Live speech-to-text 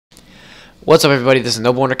What's up, everybody? This is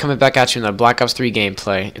Noble Wonder coming back at you in the Black Ops 3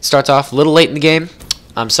 gameplay. It starts off a little late in the game.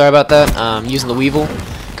 I'm sorry about that. I'm using the Weevil.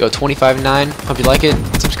 Go 25-9. Hope you like it.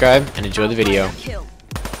 Subscribe and enjoy the video.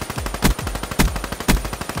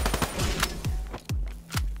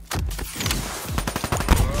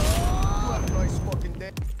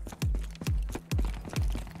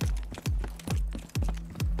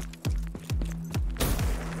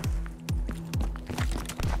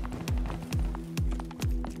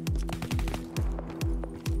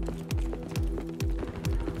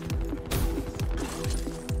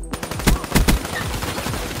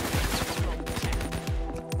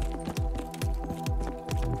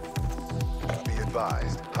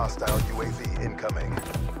 Advised, hostile UAV incoming.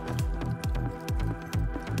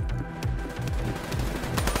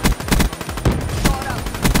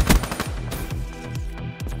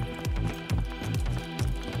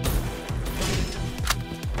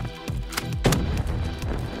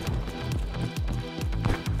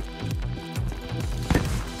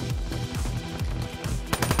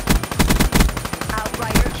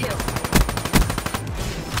 Outrider kill.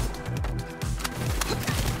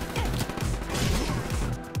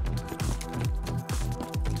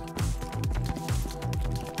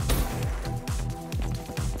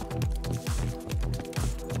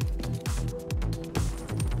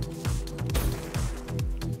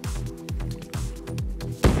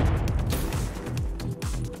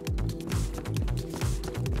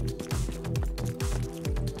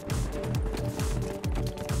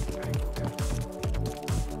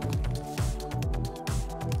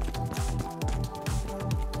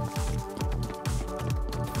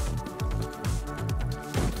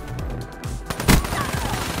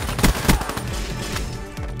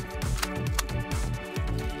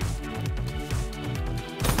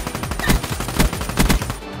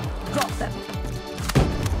 Drop them.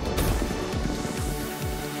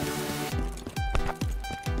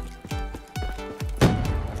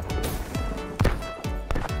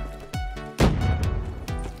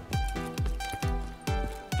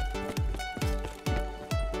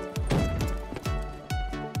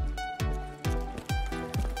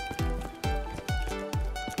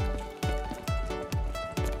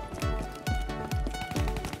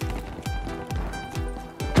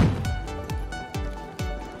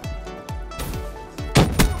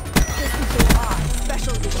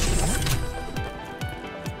 Special edition.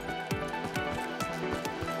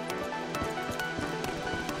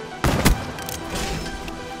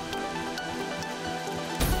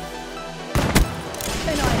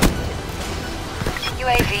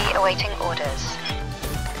 UAV awaiting orders.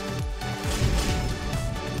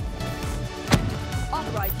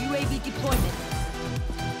 Authorized UAV deployment.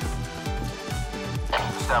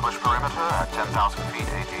 Establish perimeter at 10,000 feet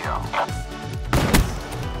AGL.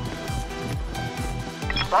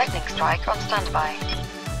 Lightning strike on standby.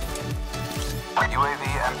 UAV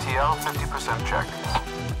MTL 50% check.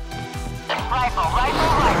 Rifle.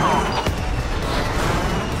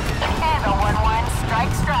 Handle 1-1,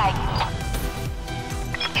 strike.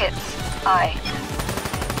 Hits. Aye.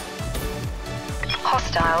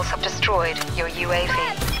 Hostiles have destroyed your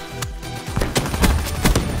UAV.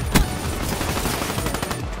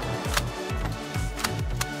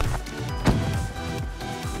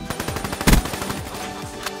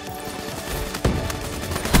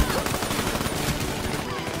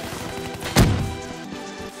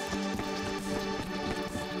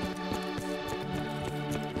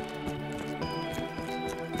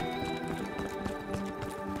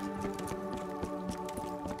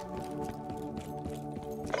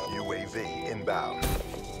 UAV inbound.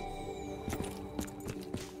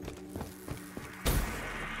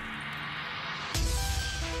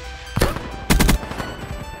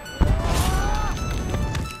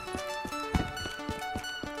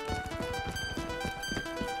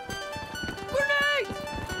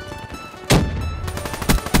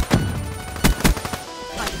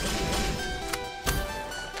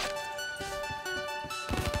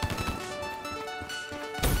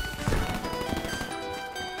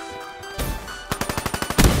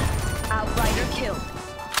 Outrider kill.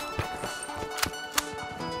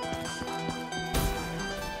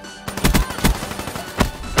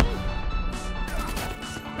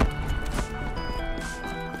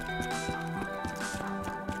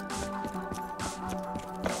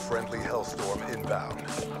 Friendly Hellstorm inbound.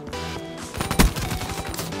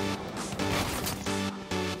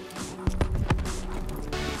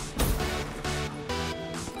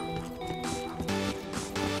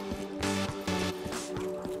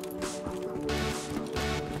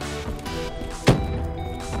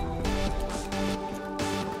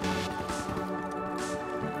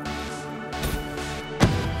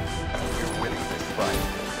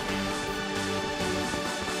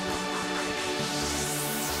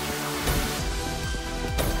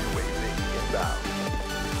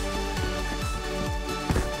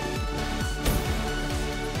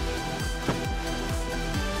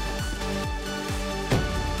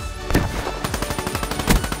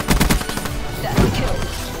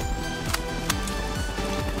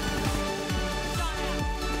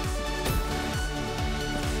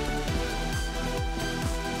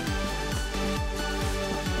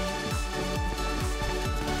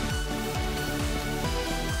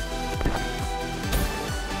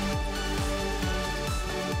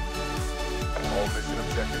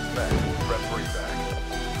 Objectives met. Prep 3 back.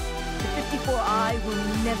 The 54I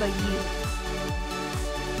will never yield.